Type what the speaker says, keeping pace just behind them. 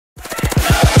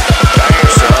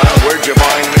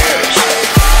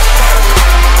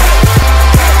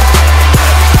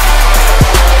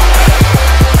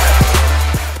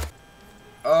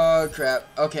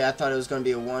Okay, I thought it was gonna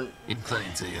be a one.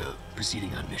 Inclined to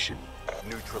proceeding on mission.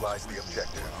 Neutralize the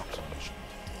objective.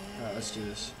 Alright, let's do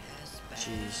this.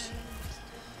 Jeez.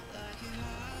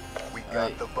 We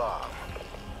got the bomb.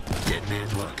 Dead man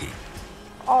walking.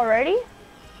 Already?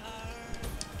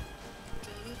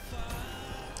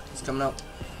 He's coming up.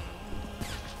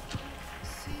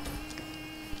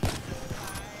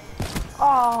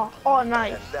 Oh,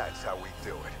 nice. And that's how we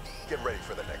do it. Get ready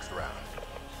for the next round.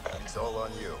 It's all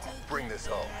on you. Bring this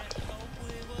home.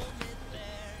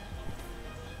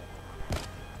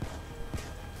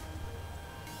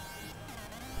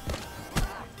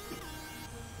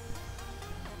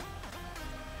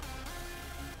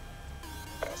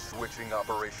 Switching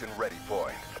operation ready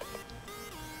point.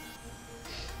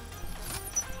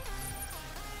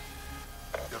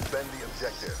 Defend the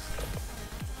objective.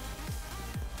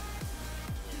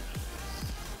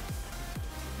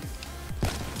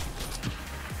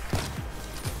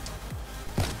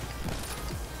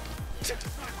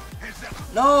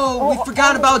 No, we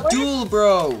forgot about duel,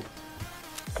 bro.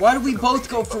 Why do we both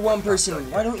go for one person?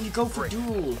 Why don't you go for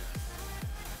duel?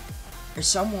 Or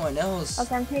someone else.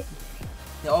 Okay,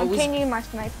 I'm changing my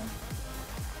sniper.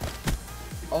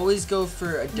 Always go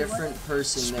for a different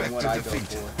person than what I go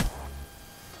for.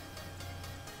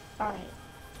 Alright.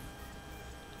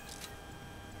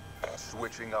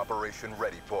 Switching operation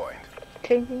ready point.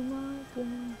 Changing my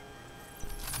gun.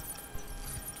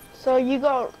 So you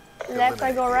go left,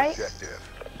 I go right? Objective.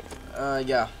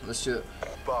 Yeah, let's do it.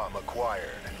 Bomb acquired.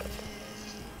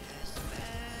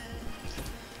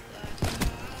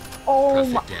 Oh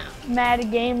my,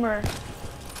 Mad Gamer.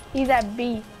 He's at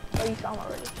B. Oh, you saw him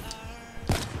already.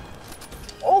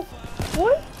 Oh,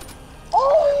 what?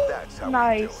 Oh, That's how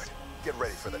nice. we do it. Get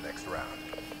ready for the next round.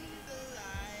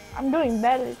 I'm doing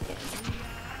better this game.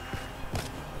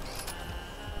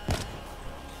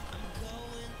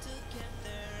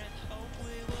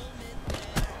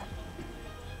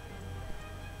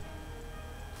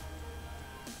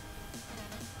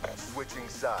 Switching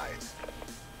sides.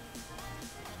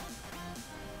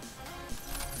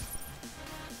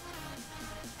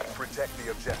 Protect the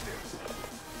objectives.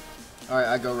 Alright,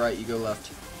 I go right, you go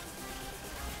left.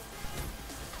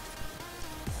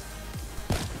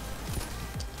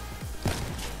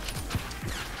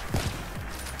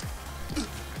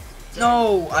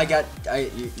 No,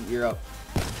 you're up.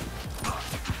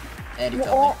 And he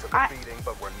Oh, killed me.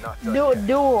 But we're not done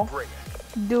duel. Bring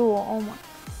it. Duel, oh my.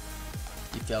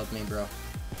 You failed me, bro.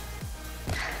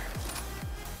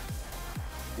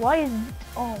 Why is,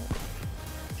 oh.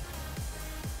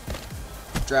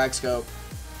 Drag scope.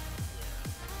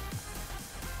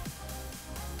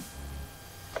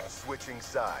 Switching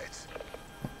sides.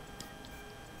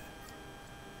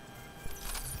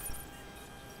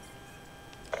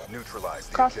 Neutralize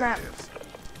the Cross map. objectives.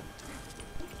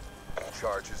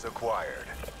 Charges acquired.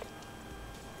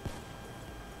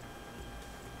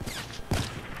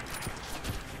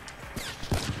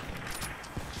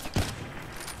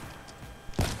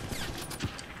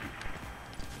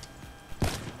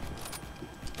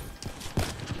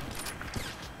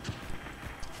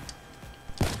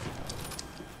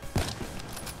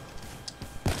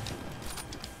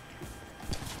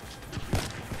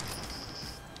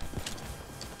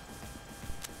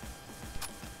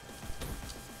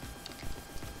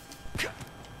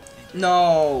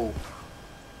 No.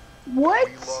 What?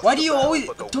 Why do you always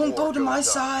don't go to my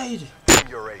side?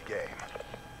 Your A game.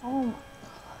 Oh my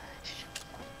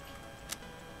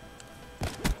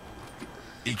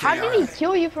gosh. How did he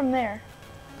kill you from there?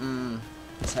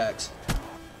 It's Hex.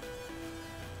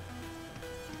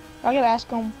 I gotta ask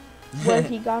him where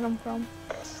he got him from.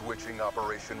 Switching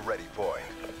operation ready point.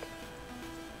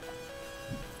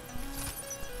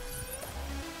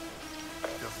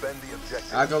 Defend the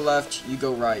objective. I go left, you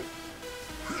go right.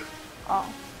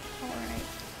 Oh, alright.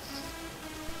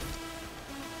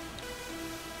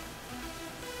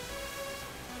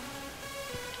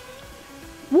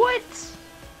 What?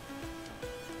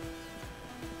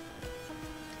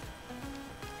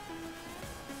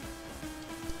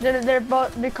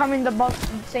 They're coming the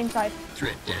both same side.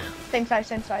 Threat down. Same side,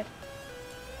 same side.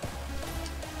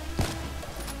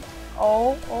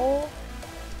 Oh.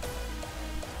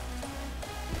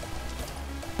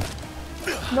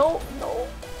 No.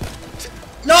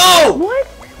 No! What?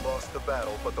 We lost the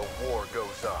battle, but the war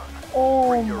goes on. Oh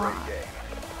Bring your A my. game.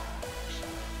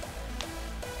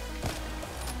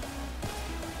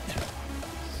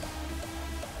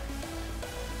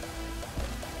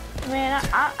 Man,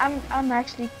 I'm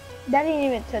actually, that didn't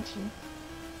even touch me.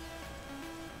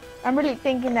 I'm really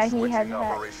thinking that he has Switching that.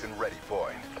 operation ready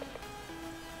point.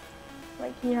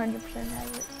 Like he 100%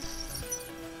 has it.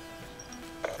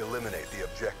 Eliminate the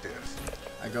objectives.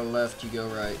 I go left, you go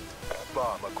right.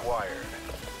 Bomb acquired.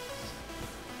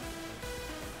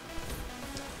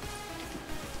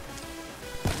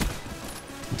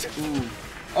 Ooh.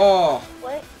 Oh!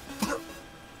 What?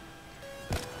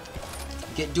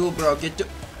 Get duel, bro. Get duel.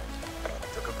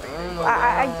 Took a beating. Oh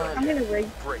my God. I'm gonna rig.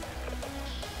 Great.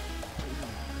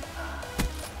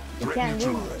 You can't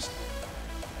do this.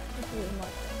 This is my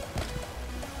thing.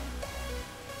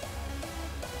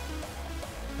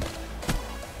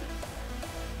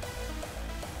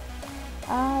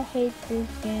 I hate this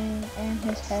game and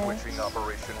his head. Switching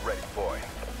operation ready point.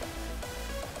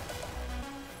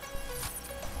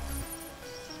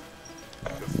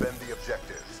 Defend the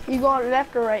objectives. You going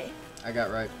left or right? I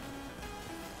got right.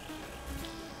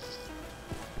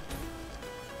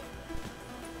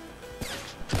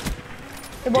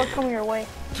 They're both coming your way.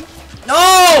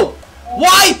 No!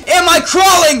 Why am I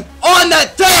crawling on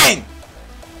that thing?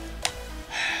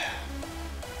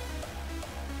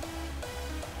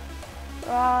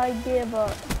 I give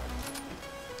up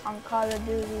on Call of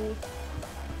Duty.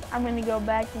 I'm gonna go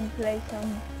back and play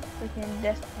some freaking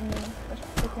Destiny. That's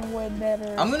freaking way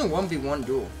better. I'm gonna 1v1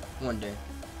 duel one day.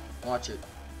 Watch it.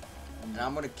 And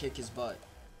I'm gonna kick his butt.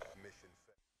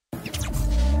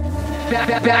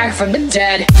 Back from the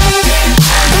dead.